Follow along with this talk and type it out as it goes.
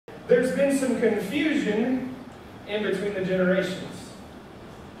there's been some confusion in between the generations.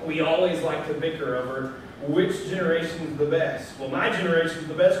 We always like to bicker over which generation's the best. Well, my generation's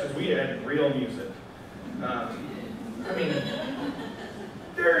the best because we had real music. I mean,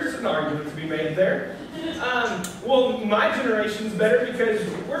 there's an argument to be made there. Well, my generation's better because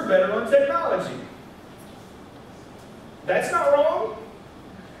we're better on technology. That's not wrong.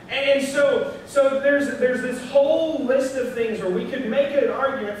 And so there's this whole list of things where we could make an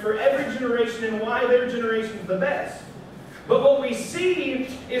argument for every generation and why their generation's the best. But what we see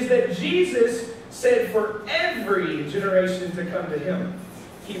is that Jesus said for every generation to come to him.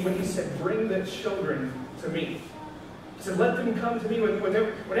 When he said, bring the children to me. He said, let them come to me. When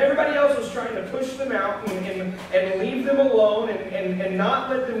everybody else was trying to push them out and leave them alone and not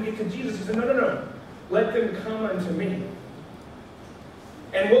let them get to Jesus, he said, no. Let them come unto me.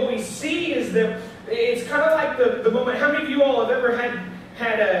 And what we see is that it's kind of like the moment. How many of you all have ever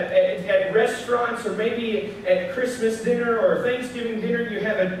had at restaurants or maybe at Christmas dinner or Thanksgiving dinner, you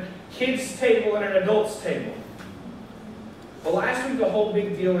have a kids' table and an adults' table? Well, last week the whole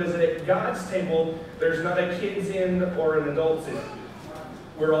big deal is that at God's table, there's not a kids in or an adults in.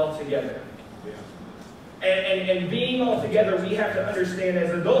 We're all together. And being all together, we have to understand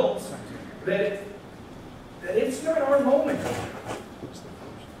as adults that it's not our moment.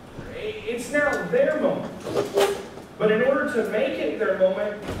 It's now their moment. But in order to make it their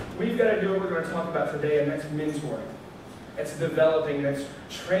moment, we've got to do what we're going to talk about today, and that's mentoring. That's developing, that's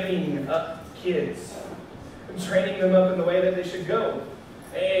training up kids. And training them up in the way that they should go.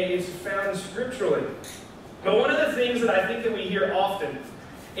 It's found scripturally. But one of the things that I think that we hear often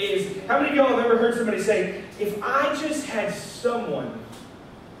is, how many of y'all have ever heard somebody say, if I just had someone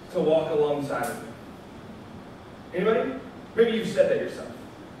to walk alongside of me? Anybody? Maybe you've said that yourself.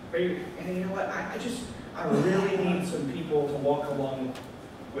 Maybe, and you know what? I really need some people to walk along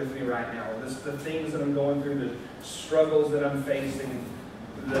with me right now. The things that I'm going through, the struggles that I'm facing,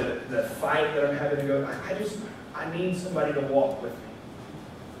 the fight that I'm having to go. I need somebody to walk with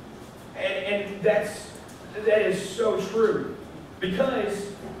me. And that is so true. Because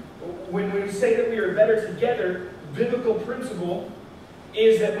when we say that we are better together, biblical principle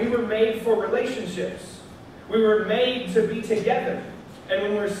is that we were made for relationships. We were made to be together. And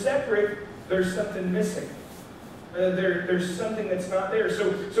when we're separate, there's something missing. There's something that's not there.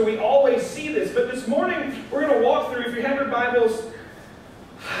 So we always see this. But this morning, we're going to walk through, if you have your Bibles,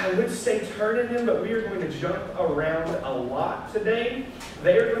 I would say turn in them, but we are going to jump around a lot today.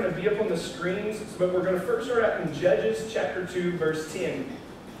 They are going to be up on the screens, but we're going to first start out in Judges chapter 2, verse 10,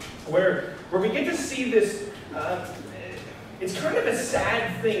 where we get to see this, it's kind of a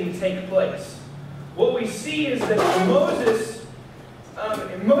sad thing take place. What we see is that Moses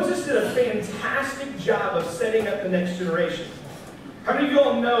did a fantastic job of setting up the next generation. How many of you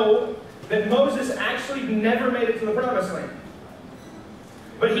all know that Moses actually never made it to the promised land?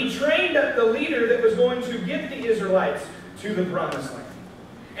 But he trained up the leader that was going to get the Israelites to the promised land.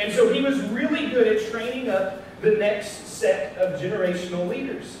 And so he was really good at training up the next set of generational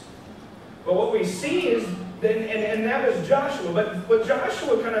leaders. But what we see is, and that was Joshua, but what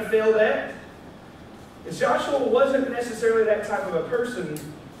Joshua kind of failed at is Joshua wasn't necessarily that type of a person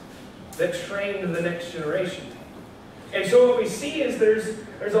that trained the next generation. And so what we see is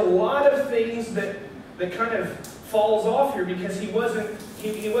there's a lot of things that kind of falls off here because he wasn't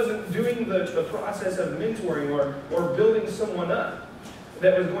doing the process of mentoring or building someone up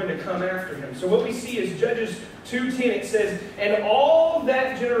that was going to come after him. So what we see is Judges 2:10, it says, and all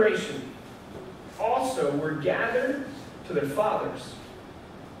that generation also were gathered to their fathers.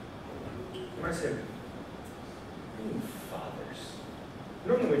 When I say fathers,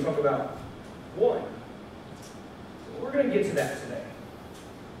 normally we talk about one. We're going to get to that today.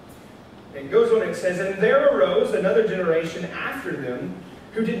 It goes on, it says, and there arose another generation after them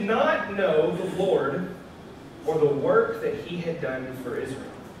who did not know the Lord or the work that he had done for Israel.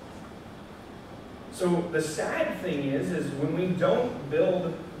 So the sad thing is when we don't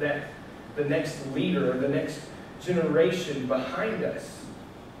build the next leader or the next generation behind us,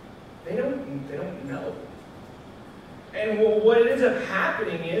 they don't know. And what ends up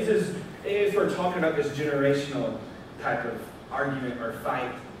happening is if we're talking about this generational type of argument or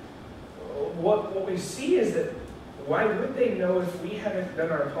fight, what we see is that why would they know if we haven't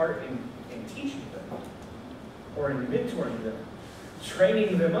done our part in teaching them or in mentoring them,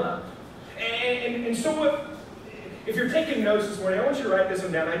 training them up? And so if you're taking notes this morning, I want you to write this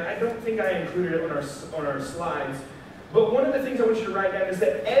one down. I don't think I included it on our slides, but one of the things I want you to write down is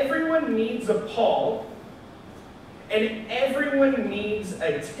that everyone needs a Paul and everyone needs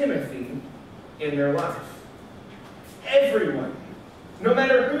a Timothy in their life. Everyone No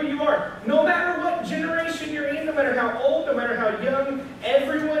matter who you are, no matter what generation you're in, no matter how old, no matter how young,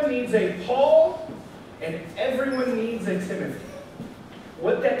 everyone needs a Paul and everyone needs a Timothy.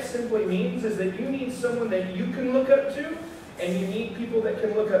 What that simply means is that you need someone that you can look up to, and you need people that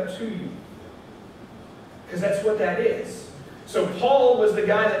can look up to you. Because that's what that is. So Paul was the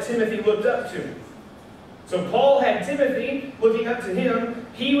guy that Timothy looked up to. So Paul had Timothy looking up to him.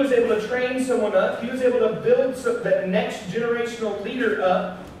 He was able to train someone up. He was able to build that next generational leader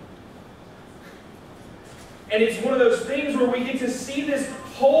up. And it's one of those things where we get to see this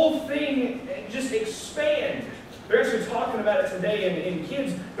whole thing just expand. They're actually talking about it today in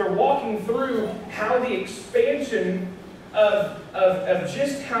kids. They're walking through how the expansion of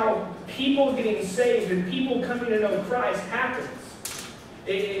just how people getting saved and people coming to know Christ happens.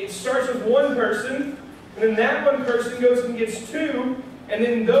 It starts with one person, and then that one person goes and gets two, and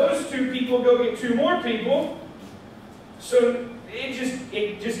then those two people go get two more people. So it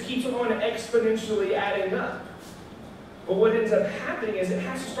just keeps on exponentially adding up. But what ends up happening is it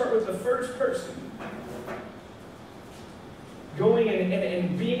has to start with the first person. Going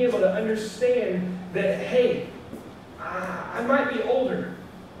and being able to understand that, hey, I might be older.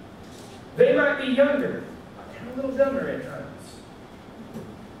 They might be younger. And a little dumber at times.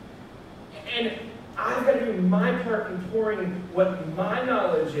 And I've got to do my part in pouring what my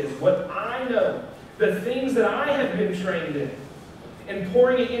knowledge is, what I know, the things that I have been trained in, and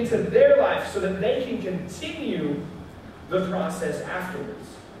pouring it into their life so that they can continue the process afterwards.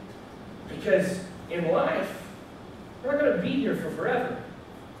 Because in life, we're not going to be here for forever.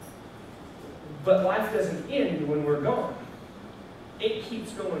 But life doesn't end when we're gone. It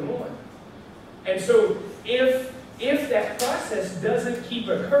keeps going on. And so if that process doesn't keep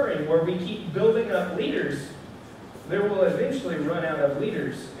occurring, where we keep building up leaders, there will eventually run out of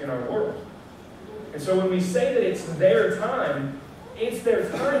leaders in our world. And so when we say that it's their time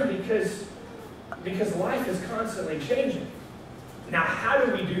because life is constantly changing. Now, how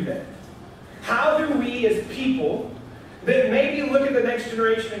do we do that? How do we as people that maybe look at the next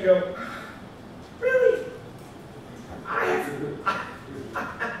generation and go, really? I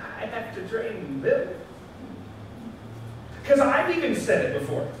have to train them. Because I've even said it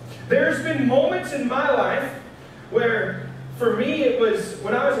before. There's been moments in my life where, for me, it was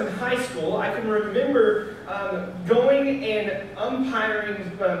when I was in high school. I can remember going and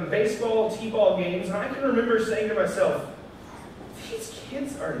umpiring baseball, t-ball games, and I can remember saying to myself, these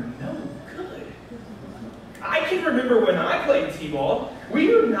kids are no good. I can remember when I played t-ball,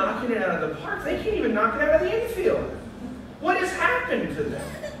 we were knocking it out of the park. They can't even knock it out of the infield. What has happened to them?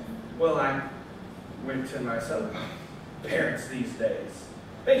 Well, I went to myself, parents these days,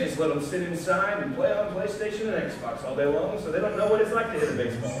 they just let them sit inside and play on PlayStation and Xbox all day long, so they don't know what it's like to hit a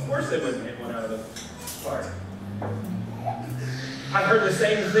baseball. Of course they wouldn't hit one out of the park. I've heard the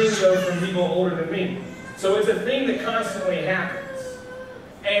same thing, though, from people older than me. So it's a thing that constantly happens.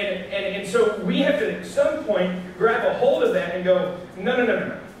 And so we have to, at some point, grab a hold of that and go,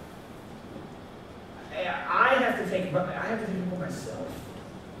 no. I have to take it for myself.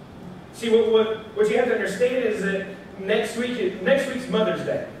 See, what you have to understand is that next week's Mother's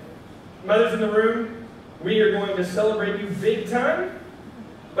Day. Mothers in the room, we are going to celebrate you big time.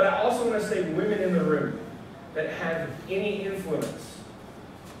 But I also want to say women in the room that have any influence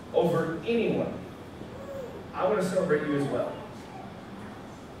over anyone, I want to celebrate you as well.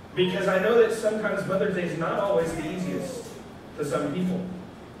 Because I know that sometimes Mother's Day is not always the easiest to some people.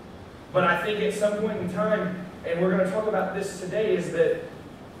 But I think at some point in time, and we're going to talk about this today, is that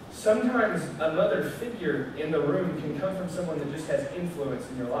sometimes a mother figure in the room can come from someone that just has influence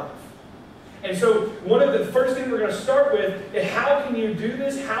in your life. And so one of the first things we're going to start with is, how can you do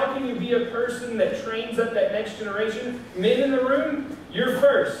this? How can you be a person that trains up that next generation? Men in the room, you're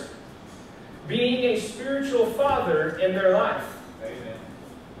first. Being a spiritual father in their life. Amen.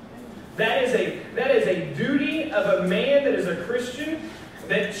 That is a duty of a man that is a Christian.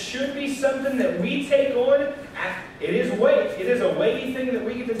 That should be something that we take on. It is weight. It is a weighty thing that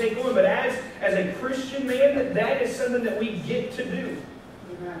we get to take on. But as a Christian man, that is something that we get to do.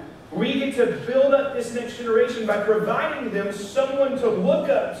 Amen. We get to build up this next generation by providing them someone to look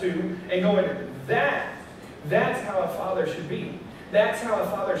up to and going, that's how a father should be. That's how a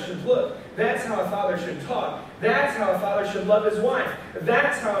father should look. That's how a father should talk. That's how a father should love his wife.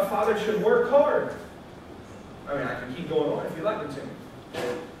 That's how a father should work hard. I mean, I can keep going on if you'd like me to.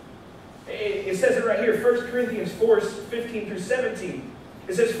 It says it right here, 1 Corinthians 4:15 through 17.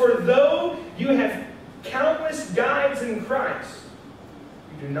 It says, "For though you have countless guides in Christ,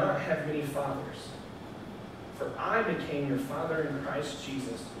 you do not have many fathers. For I became your father in Christ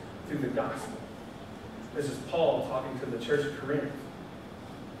Jesus through the gospel." This is Paul talking to the church of Corinth.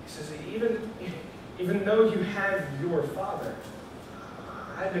 says, even though you have your father,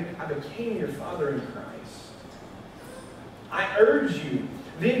 I became your father in Christ. I urge you,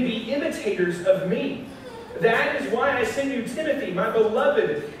 then be imitators of me. That is why I send you Timothy, my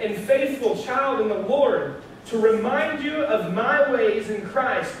beloved and faithful child in the Lord, to remind you of my ways in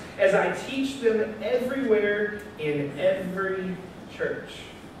Christ as I teach them everywhere in every church.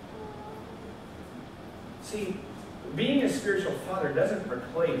 See, being a spiritual father doesn't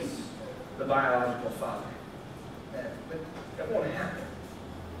replace the biological father. That won't happen.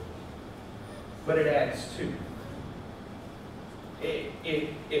 But it adds to.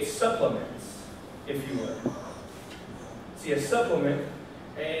 It supplements, if you would. See, a supplement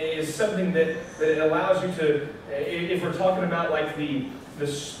is something that allows you to, if we're talking about like the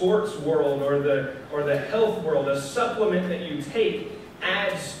sports world or the health world, a supplement that you take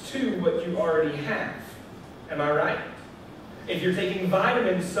adds to what you already have. Am I right? If you're taking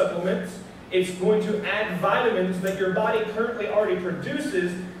vitamin supplements, it's going to add vitamins that your body currently already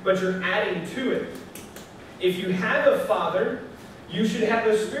produces, but you're adding to it. If you have a father, you should have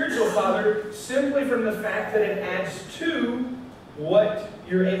a spiritual father simply from the fact that it adds to what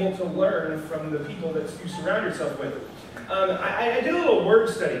you're able to learn from the people that you surround yourself with. I did a little word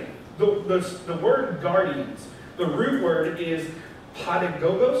study. The word guardians, the root word is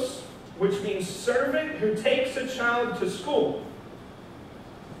pedagogos, which means servant who takes a child to school.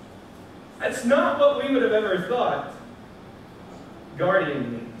 That's not what we would have ever thought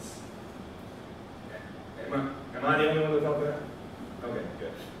guardian means. Am I the only one that thought that? Okay,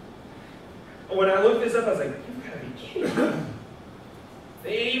 good. When I looked this up, I was like, you've got to be kidding me.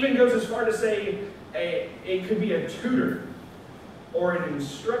 It even goes as far to say it could be a tutor or an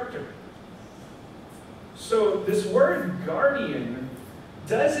instructor. So this word guardian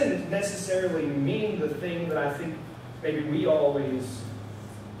doesn't necessarily mean the thing that I think maybe we always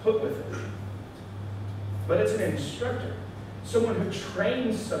put with it. But it's an instructor. Someone who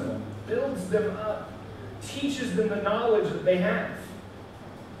trains someone, builds them up, teaches them the knowledge that they have.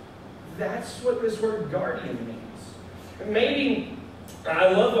 That's what this word guardian means. Maybe,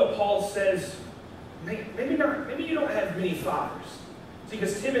 I love what Paul says, maybe not, maybe you don't have many fathers. See,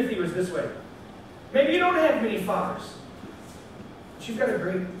 because Timothy was this way. Maybe you don't have many fathers, but you have a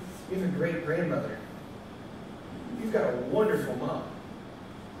great grandmother. You've got a wonderful mom.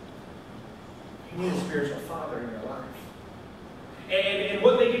 You need a spiritual father in your life. And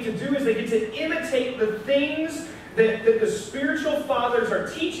what they get to do is they get to imitate the things that the spiritual fathers are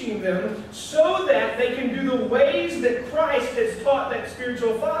teaching them so that they can do the ways that Christ has taught that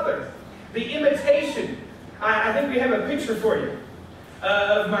spiritual father. The imitation. I think we have a picture for you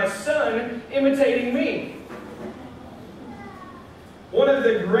of my son imitating me. One of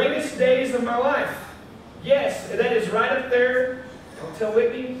the greatest days of my life. Yes, that is right up there. Don't tell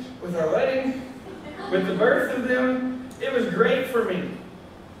Whitney, with our wedding, with the birth of them. It was great for me.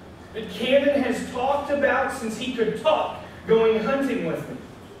 But Camden has talked about, since he could talk, going hunting with me.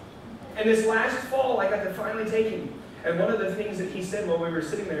 And this last fall, I got to finally take him. And one of the things that he said while we were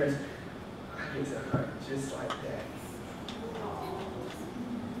sitting there is, I get to hunt just like that.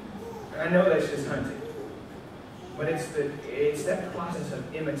 I know that's just hunting. But it's that process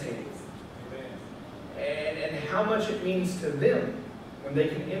of imitating. And how much it means to them when they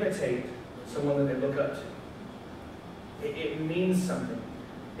can imitate someone that they look up to. It means something.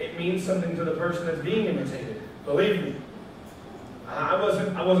 It means something to the person that's being imitated. Believe me. I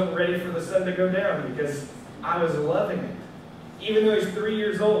wasn't ready for the sun to go down because I was loving it. Even though he's 3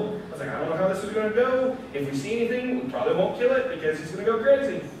 years old. I was like, I don't know how this is going to go. If we see anything, we probably won't kill it because he's going to go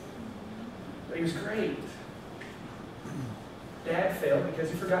crazy. But he was great. Dad failed because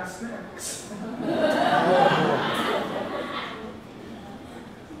he forgot snacks.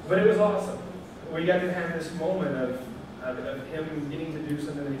 But it was awesome. We got to have this moment of him getting to do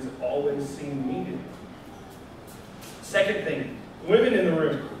something that he's always seen me do. Second thing, women in the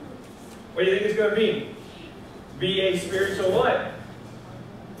room. What do you think it's going to be? Be a spiritual what?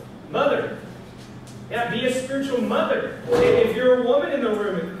 Mother. Yeah, be a spiritual mother. If you're a woman in the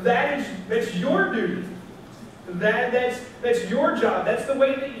room, that's your duty. That's your job. That's the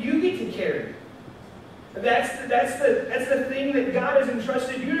way that you get to carry. That's the thing that God has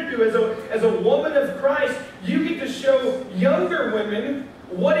entrusted you to do. As a woman of Christ, you get to show younger women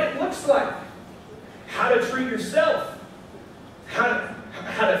what it looks like. How to treat yourself. How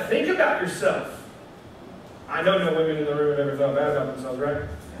to think about yourself. I know no women in the room have ever thought bad about themselves, right?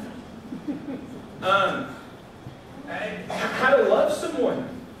 How to love someone.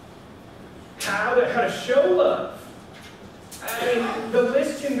 How to show love. I mean, the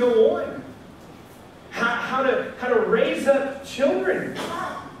list can go on. How to raise up children.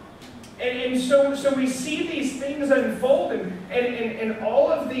 And so we see these things unfold, and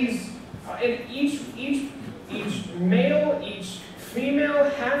all of these, and each male, each female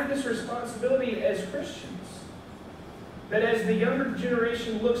have this responsibility as Christians. That as the younger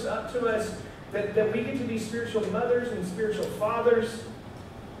generation looks up to us, that we get to be spiritual mothers and spiritual fathers,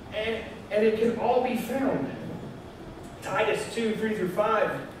 and it can all be found. Titus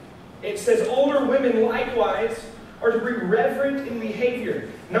 2:3-5, it says, older women likewise are to be reverent in behavior,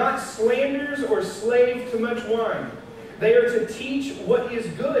 not slanderers or slave to much wine. They are to teach what is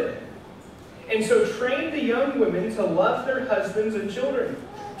good. And so train the young women to love their husbands and children,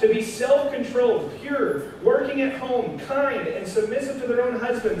 to be self-controlled, pure, working at home, kind, and submissive to their own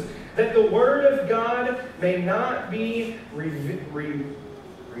husbands, that the word of God may not be reviled.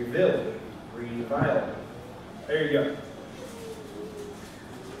 There you go.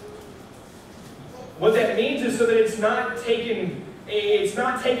 What that means is so that it's not taken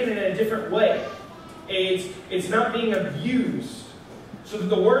in a different way. It's not being abused. So that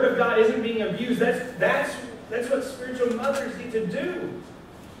the word of God isn't being abused. That's what spiritual mothers get to do.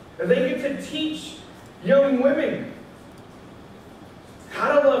 They get to teach young women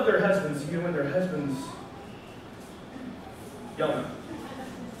how to love their husbands, even when their husbands don't.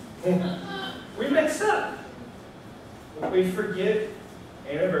 We mess up. We forget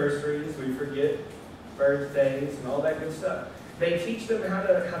anniversaries. We forget birthdays and all that good stuff. They teach them how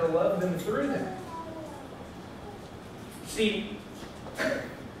to love them through that. See,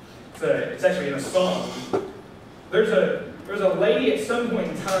 it's actually in a song. There's a lady at some point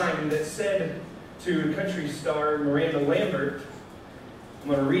in time that said to country star Miranda Lambert, I'm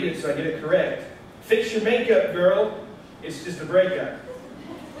going to read it so I get it correct. Fix your makeup, girl. It's just a breakup.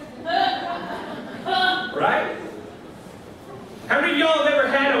 Right? How many of y'all have ever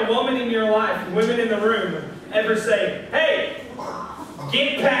had a woman in your life, women in the room, ever say, hey,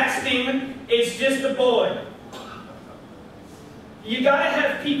 get past him, it's just a boy? You got to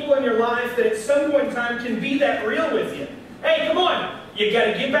have people in your life that at some point in time can be that real with you. Hey, come on, you got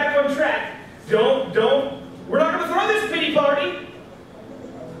to get back on track. We're not going to throw this pity party.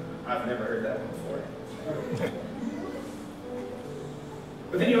 I've never heard that one before.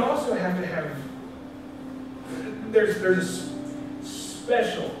 But then you also have to have, there's a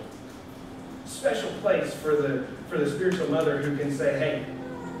special place for the spiritual mother who can say, hey,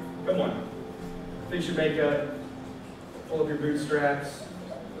 come on, fix your makeup, pull up your bootstraps,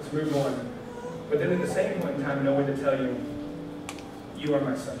 let's move on. But then at the same point in time, know when to tell you, you are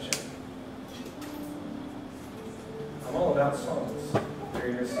my sunshine. I'm all about songs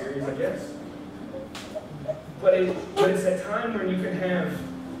during this series, I guess. But it's that time when you can have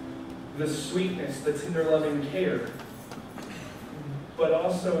the sweetness, the tender loving care, but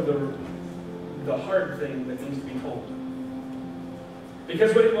also the hard thing that needs to be told.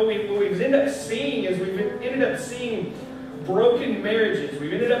 Because what we've ended up seeing is we've ended up seeing broken marriages.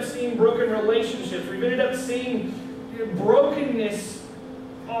 We've ended up seeing broken relationships. We've ended up seeing brokenness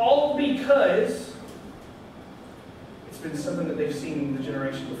all because it's been something that they've seen the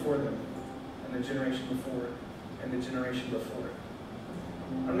generation before them, and the generation before, and the generation before.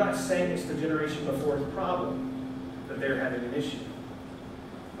 I'm not saying it's the generation before's problem that they're having an issue.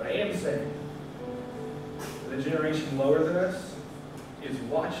 But I am saying the generation lower than us is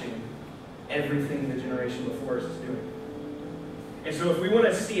watching everything the generation before us is doing. And so if we want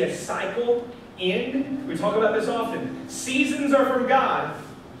to see a cycle end, we talk about this often. Seasons are from God.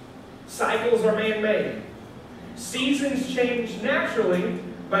 Cycles are man-made. Seasons change naturally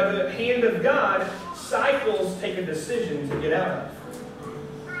by the hand of God. Cycles take a decision to get out of.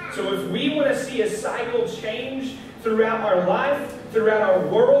 So if we want to see a cycle change throughout our life, throughout our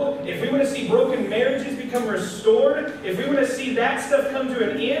world, if we want to see broken marriages become restored, if we want to see that stuff come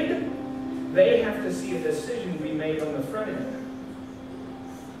to an end, they have to see a decision be made on the front end.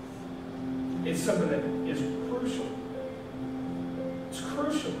 It's something that is crucial. It's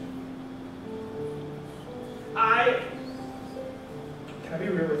crucial. Can I be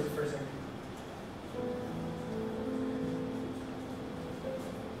real with you for a second?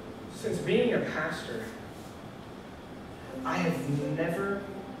 Since being a pastor, I have never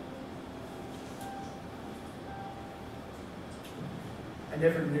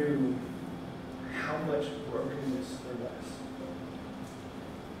knew how much brokenness there was.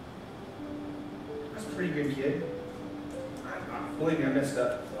 I was a pretty good kid. Believe me, I messed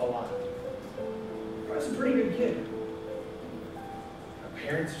up a lot. I was a pretty good kid. My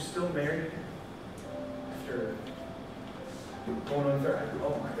parents are still married after going on 30.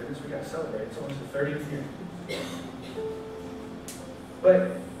 Oh my goodness, we got to celebrate. It's almost the 30th year.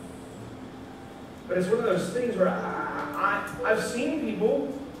 But it's one of those things where I've seen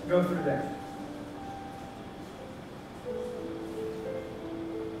people go through that.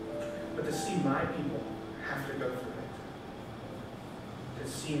 But to see my people have to go through it. To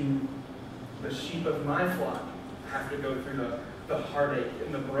see the sheep of my flock have to go through the heartache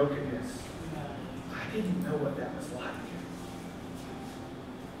and the brokenness. I didn't know what that was like.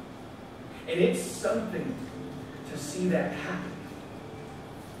 And it's something to see that happen.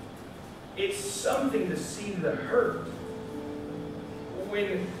 It's something to see the hurt.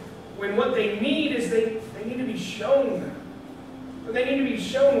 When what they need is they need to be shown. They need to be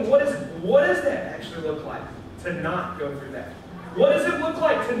shown what does that actually look like to not go through that? What does it look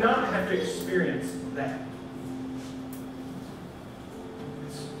like to not have to experience that?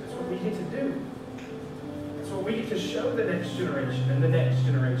 That's what we get to do. That's what we get to show the next generation and the next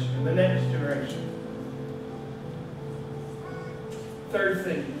generation and the next generation. Third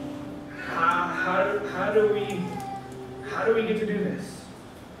thing, how do we get to do this?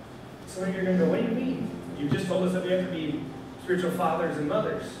 Some of you are going to go, what do you mean? You just told us that we have to be spiritual fathers and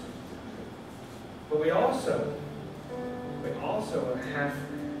mothers. But we also have,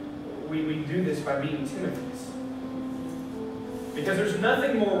 we do this by being Timothy's. Because there's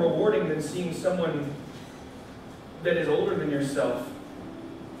nothing more rewarding than seeing someone that is older than yourself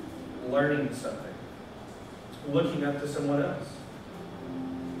learning something, looking up to someone else,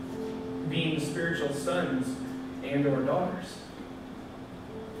 being spiritual sons and or daughters.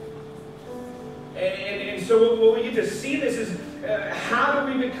 And so what we get to see this is how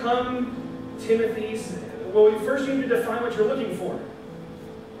do we become Timothy's? Well, first you need to define what you're looking for.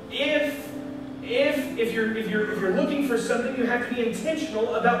 If you're looking for something, you have to be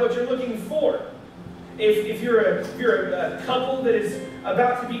intentional about what you're looking for. If you're a couple that is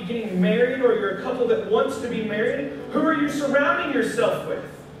about to be getting married, or you're a couple that wants to be married, who are you surrounding yourself with?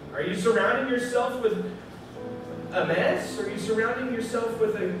 Are you surrounding yourself with a mess? Are you surrounding yourself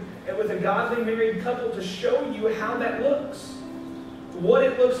with a godly married couple to show you how that looks? What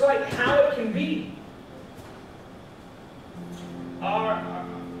it looks like, how it can be? Are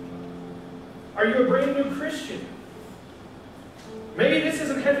you a brand new Christian? Maybe this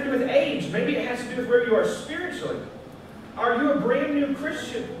doesn't have to do with age. Maybe it has to do with where you are spiritually. Are you a brand new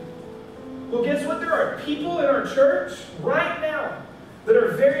Christian? Well, guess what? There are people in our church right now that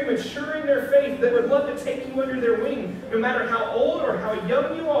are very mature in their faith that would love to take you under their wing, no matter how old or how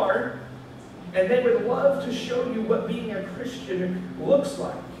young you are, and they would love to show you what being a Christian looks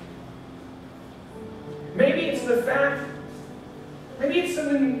like. Maybe it's the fact, maybe it's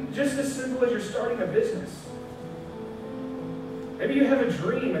something just as simple as you're starting a business. Maybe you have a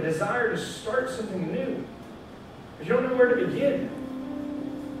dream, a desire to start something new, but you don't know where to begin.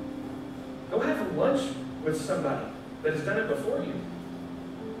 Go have lunch with somebody that has done it before you.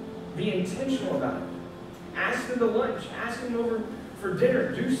 Be intentional about it. Ask them to lunch. Ask them over for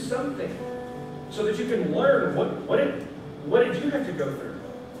dinner. Do something so that you can learn what did you have to go through?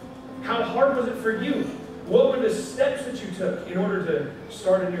 How hard was it for you? What were the steps that you took in order to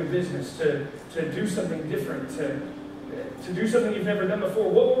start a new business, to do something different, to do something you've never done before?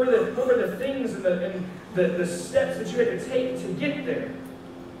 What were the things and the steps that you had to take to get there?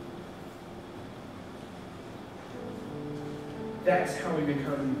 That's how we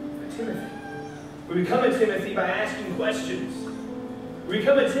become a Timothy. We become a Timothy by asking questions. We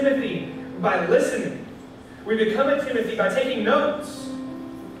become a Timothy by listening. We become a Timothy by taking notes.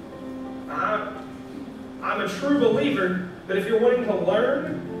 I'm a true believer that if you're wanting to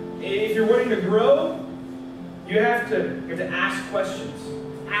learn, if you're wanting to grow, you have to ask questions.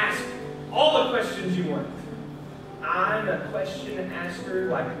 Ask all the questions you want. I'm a question asker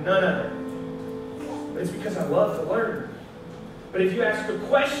like none other. But it's because I love to learn. But if you ask a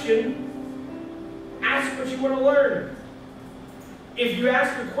question, ask what you want to learn. If you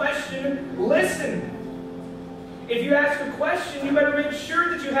ask a question, listen. If you ask a question, you better make sure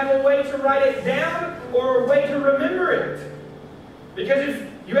that you have a way to write it down or a way to remember it. Because if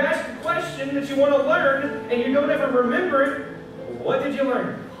you ask a question that you want to learn and you don't ever remember it, what did you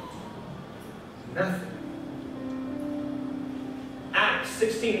learn? Nothing. Acts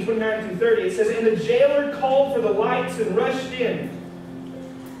 16, 29 through 30, it says, "And the jailer called for the lights and rushed in.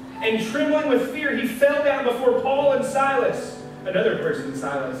 And trembling with fear, he fell down before Paul and Silas." Another person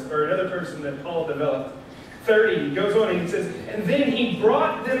that Paul developed. 30, he goes on and he says, "And then he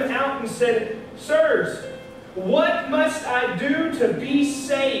brought them out and said, 'Sirs, what must I do to be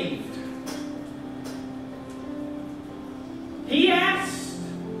saved?'" He asked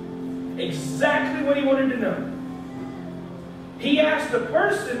exactly what he wanted to know. He asked a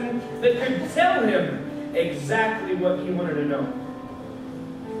person that could tell him exactly what he wanted to know.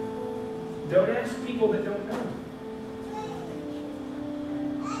 Don't ask people that don't know.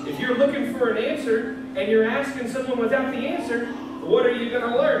 you're looking for an answer and you're asking someone without the answer, what are you going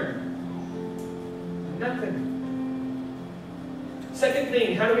to learn? Nothing. Second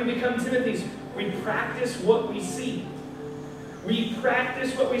thing, how do we become Timothy's? We practice what we see. We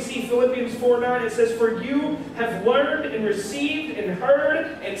practice what we see. Philippians 4:9, it says, "For you have learned and received and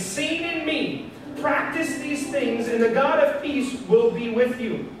heard and seen in me. Practice these things, and the God of peace will be with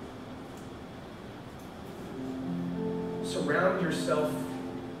you." Surround yourself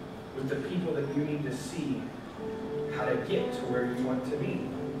with the people that you need to see how to get to where you want to be.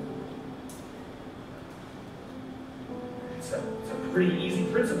 It's a pretty easy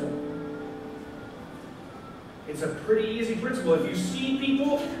principle. It's a pretty easy principle. If you see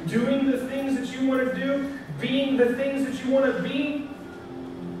people doing the things that you want to do, being the things that you want to be,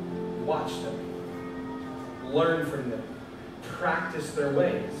 watch them. Learn from them. Practice their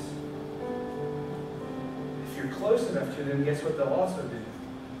ways. If you're close enough to them, guess what they'll also do?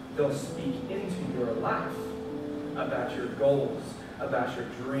 They'll speak into your life about your goals, about your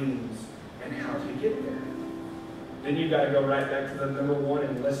dreams, and how to get there. Then you've got to go right back to the number one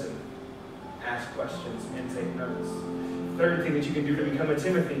and listen. Ask questions and take notes. Third thing that you can do to become a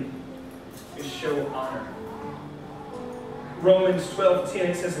Timothy is show honor. Romans 12:10,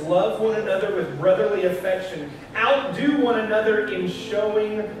 it says, "Love one another with brotherly affection. Outdo one another in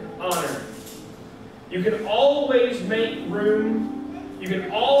showing honor." You can always make room. You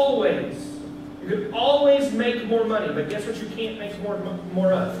can always make more money. But guess what you can't make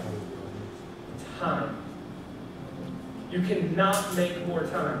more of? Time. You cannot make more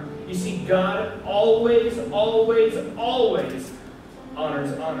time. You see, God always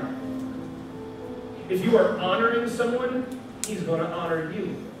honors honor. If you are honoring someone, He's going to honor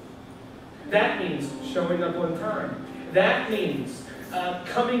you. That means showing up on time. That means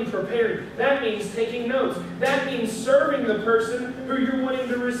coming prepared. That means taking notes. That means serving the person who you're wanting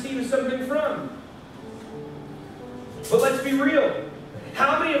to receive something from. But let's be real.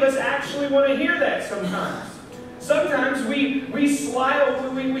 How many of us actually want to hear that sometimes? Sometimes we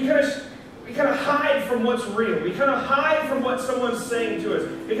kind of hide from what's real. We kind of hide from what someone's saying to us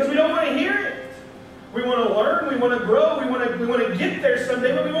because we don't want to hear it. We want to learn. We want to grow. We want to get there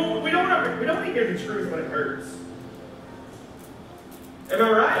someday, but we don't want to hear the truth when it hurts. Am I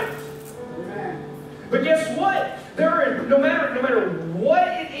right? Amen. But guess what? No matter what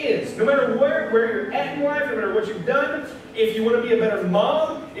it is, no matter where you're at in life, no matter what you've done, if you want to be a better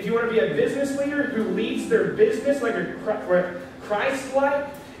mom, if you want to be a business leader who leads their business like a Christ-like,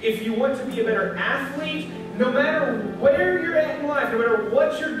 if you want to be a better athlete, no matter where you're at in life, no matter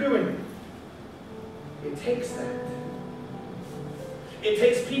what you're doing, it takes that. It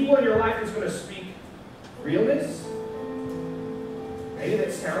takes people in your life that's going to speak realness. Maybe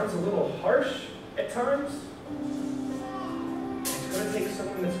that sounds a little harsh at times. It's going to take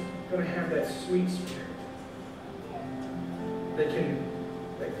someone that's going to have that sweet spirit.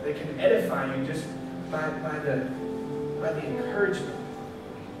 They can edify you just by the encouragement,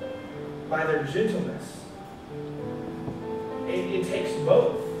 by their gentleness. It takes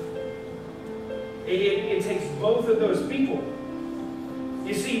both. It takes both of those people.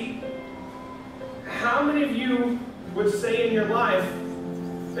 You see, how many of you would say in your life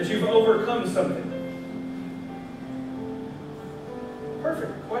that you've overcome something?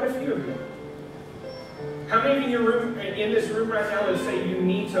 Perfect. Quite a few of you. How many of you in this room right now would say you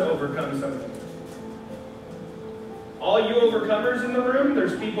need to overcome something? All you overcomers in the room,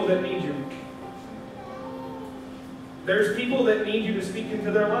 there's people that need you. There's people that need you to speak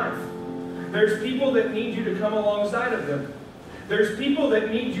into their life. There's people that need you to come alongside of them. There's people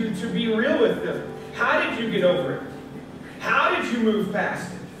that need you to be real with them. How did you get over it? How did you move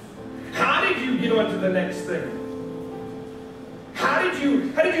past it? How did you get on to the next thing? How did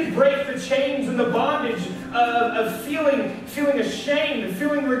you break the chains and the bondage of feeling ashamed,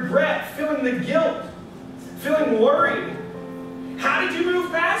 feeling regret, feeling the guilt, feeling worried? How did you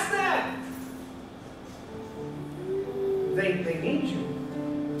move past that? They need you.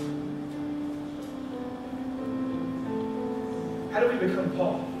 How do we become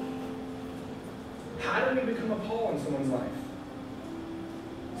Paul? How do we become a Paul in someone's life?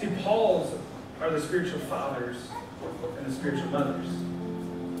 See, Pauls are the spiritual fathers and the spiritual mothers.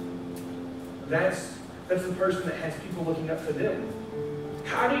 That's the person that has people looking up to them.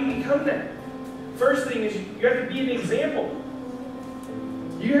 How do you become that? First thing is you have to be an example.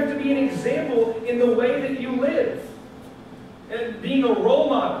 You have to be an example in the way that you live. And being a role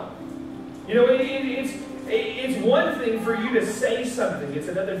model. You know, it's one thing for you to say something. It's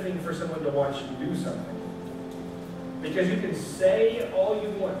another thing for someone to watch you do something. Because you can say all you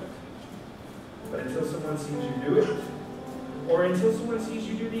want. But until someone sees you do it, or until someone sees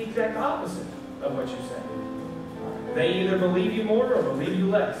you do the exact exact opposite of what you say. They either believe you more or believe you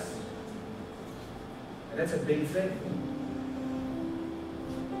less. And that's a big thing.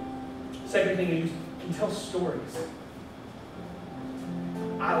 Second thing is, you can tell stories.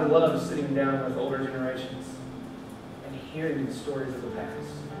 I love sitting down with older generations and hearing the stories of the past.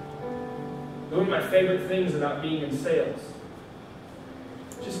 One of my favorite things about being in sales,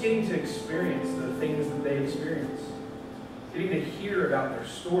 just getting to experience the things that they experience. Getting to hear about their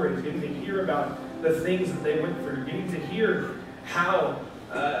stories, getting to hear about the things that they went through, getting to hear how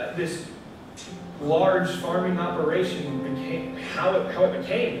this large farming operation became, how it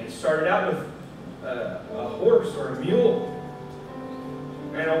became. It started out with a horse or a mule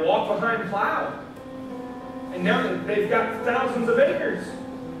and a walk-behind plow. And now they've got thousands of acres.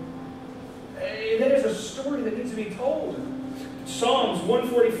 And that is a story that needs to be told. Psalms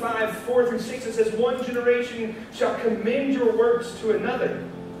 145, 4 through 6, it says, "One generation shall commend your works to another,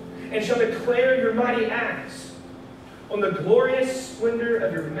 and shall declare your mighty acts. On the glorious splendor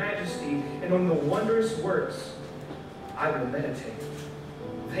of your majesty, and on the wondrous works I will meditate.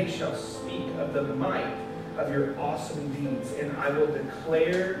 They shall speak of the might of your awesome deeds, and I will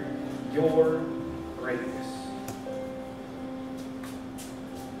declare your greatness."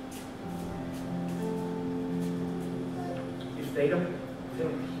 If they don't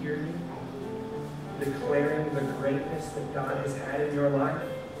hear you declaring the greatness that God has had in your life,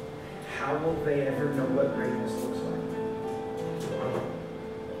 how will they ever know what greatness looks like?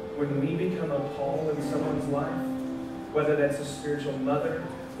 When we become a Paul in someone's life, whether that's a spiritual mother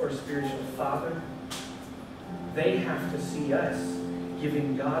or a spiritual father, they have to see us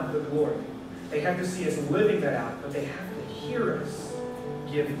giving God the glory. They have to see us living that out, but they have to hear us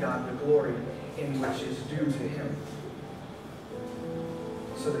give God the glory in which is due to Him,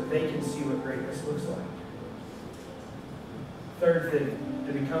 so that they can see what greatness looks like. Third thing,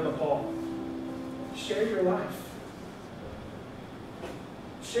 to become a Paul, share your life.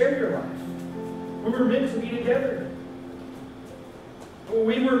 Share your life. We were meant to be together.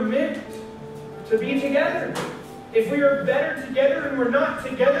 We were meant to be together. If we are better together and we're not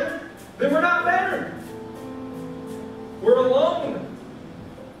together, then we're not better. We're alone.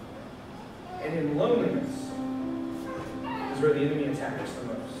 And in loneliness is where the enemy attacks us the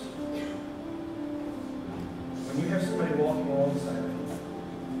most. When you have somebody walking alongside of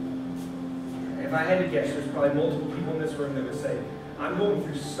you, if I had to guess, there's probably multiple people in this room that would say, "I'm going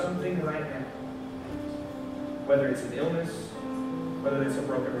through something right now." Whether it's an illness, whether it's a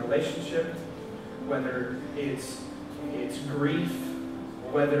broken relationship, whether it's grief,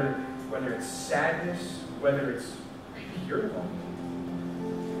 whether it's sadness, whether it's maybe you're lonely.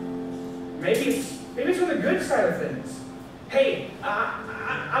 Maybe it's on the good side of things. Hey,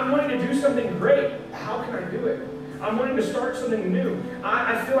 I'm wanting to do something great. How can I do it? I'm wanting to start something new.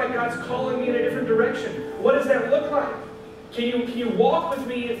 I feel like God's calling me in a different direction. What does that look like? Can you walk with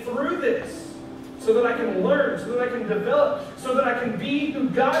me through this so that I can learn, so that I can develop, so that I can be who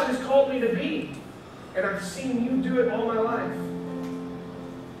God has called me to be? And I've seen you do it all my life.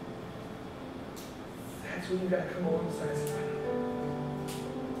 That's when you've got to come alongside somebody.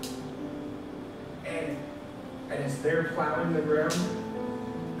 And as they're plowing the ground,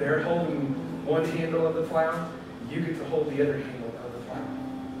 they're holding one handle of the plow, you get to hold the other handle of the plow.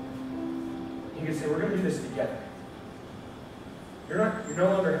 You can say, "We're going to do this together." You no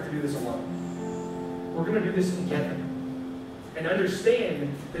longer have to do this alone. We're going to do this together. And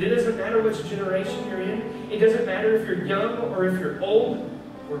understand that it doesn't matter which generation you're in. It doesn't matter if you're young or if you're old.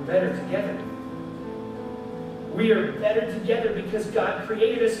 We're better together. We are better together because God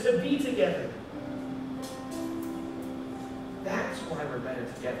created us to be together. That's why we're better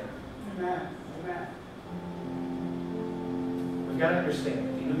together. Amen. Amen. We've got to understand,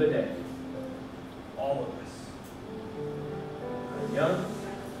 at the end of the day, all of us, whether young,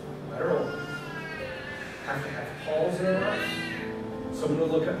 whether old, have to have Pauls in our life, someone to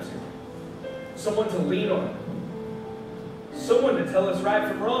look up to, someone to lean on, someone to tell us right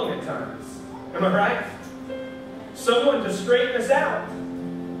from wrong at times. Am I right? Someone to straighten us out.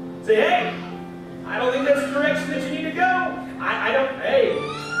 Say, "Hey, I don't think that's the direction that you need to go. Hey,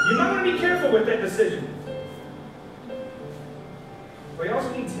 you might want to be careful with that decision." We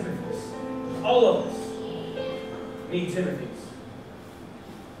also need Timothys. All of us need Timothys.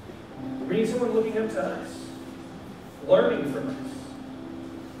 We need someone looking up to us, learning from us,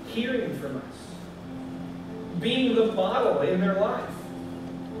 hearing from us, being the model in their life.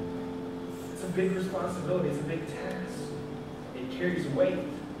 It's a big responsibility. It's a big task. It carries weight.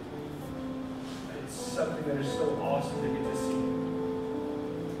 But it's something that is so awesome to get to see.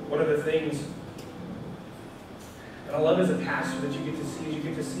 One of the things that I love as a pastor that you get to see is you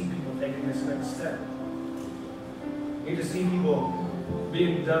get to see taking this next step. You get to see people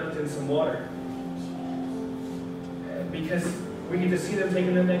being dunked in some water. Because we get to see them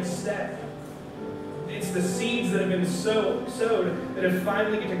taking the next step. It's the seeds that have been sowed that have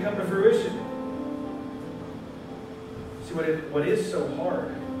finally get to come to fruition. See, what is so hard,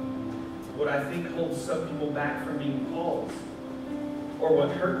 what I think holds some people back from being called, or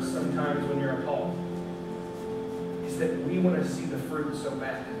what hurts sometimes when you're called, is that we want to see the fruit so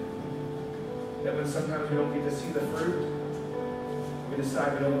bad. That when sometimes we don't get to see the fruit, we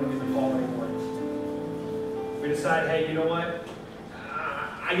decide we don't want to get the call anymore. We decide, hey, you know what?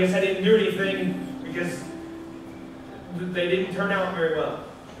 I guess I didn't do anything because they didn't turn out very well.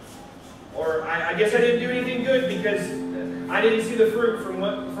 Or I guess I didn't do anything good because I didn't see the fruit from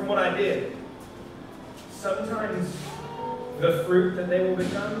what I did. Sometimes the fruit that they will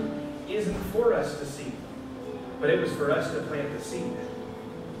become isn't for us to see, but it was for us to plant the seed.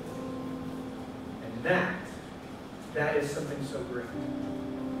 And that is something so great.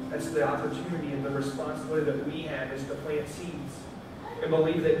 That's the opportunity and the responsibility that we have, is to plant seeds and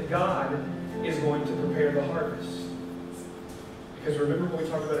believe that God is going to prepare the harvest. Because remember what we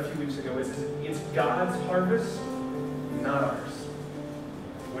talked about a few weeks ago, it's God's harvest, not ours.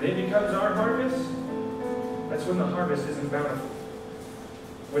 When it becomes our harvest, that's when the harvest isn't bountiful.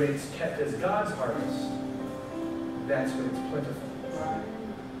 When it's kept as God's harvest, that's when it's plentiful.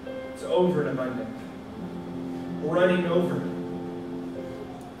 It's over and abundant. Running over.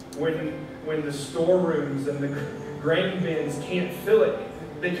 When the storerooms and the grain bins can't fill it,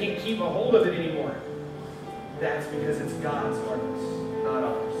 they can't keep a hold of it anymore. That's because it's God's harvest, not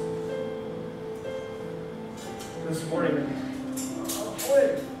ours. This morning, I want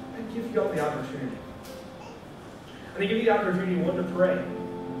to give you all the opportunity. I'm going to give you the opportunity, one, to pray.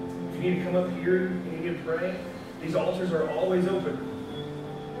 If you need to come up here and you need to pray, these altars are always open.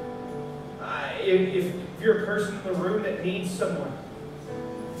 If you're a person in the room that needs someone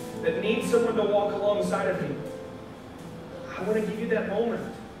to walk alongside of you, I want to give you that moment.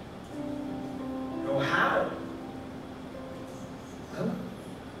 Oh, how? Well,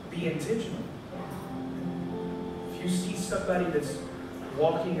 be intentional. If you see somebody that's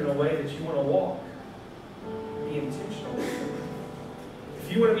walking in a way that you want to walk, be intentional.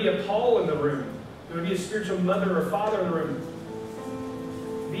 If you want to be a Paul in the room, you want to be a spiritual mother or father in the room,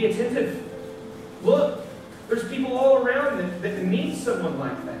 be attentive. Look, there's people all around that need someone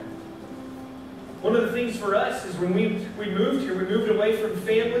like that. One of the things for us is when we moved here, we moved away from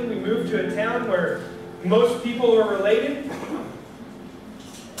family, we moved to a town where most people are related.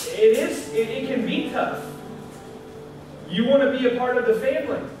 It can be tough. You want to be a part of the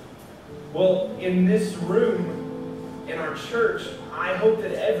family. Well, in this room, in our church, I hope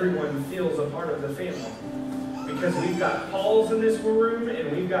that everyone feels a part of the family. Because we've got Pauls in this room,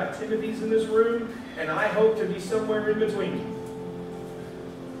 and we've got Timothys in this room, and I hope to be somewhere in between.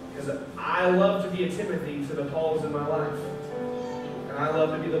 Because I love to be a Timothy to the Pauls in my life. And I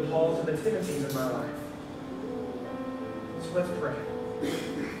love to be the Pauls to the Timothys in my life. So let's pray.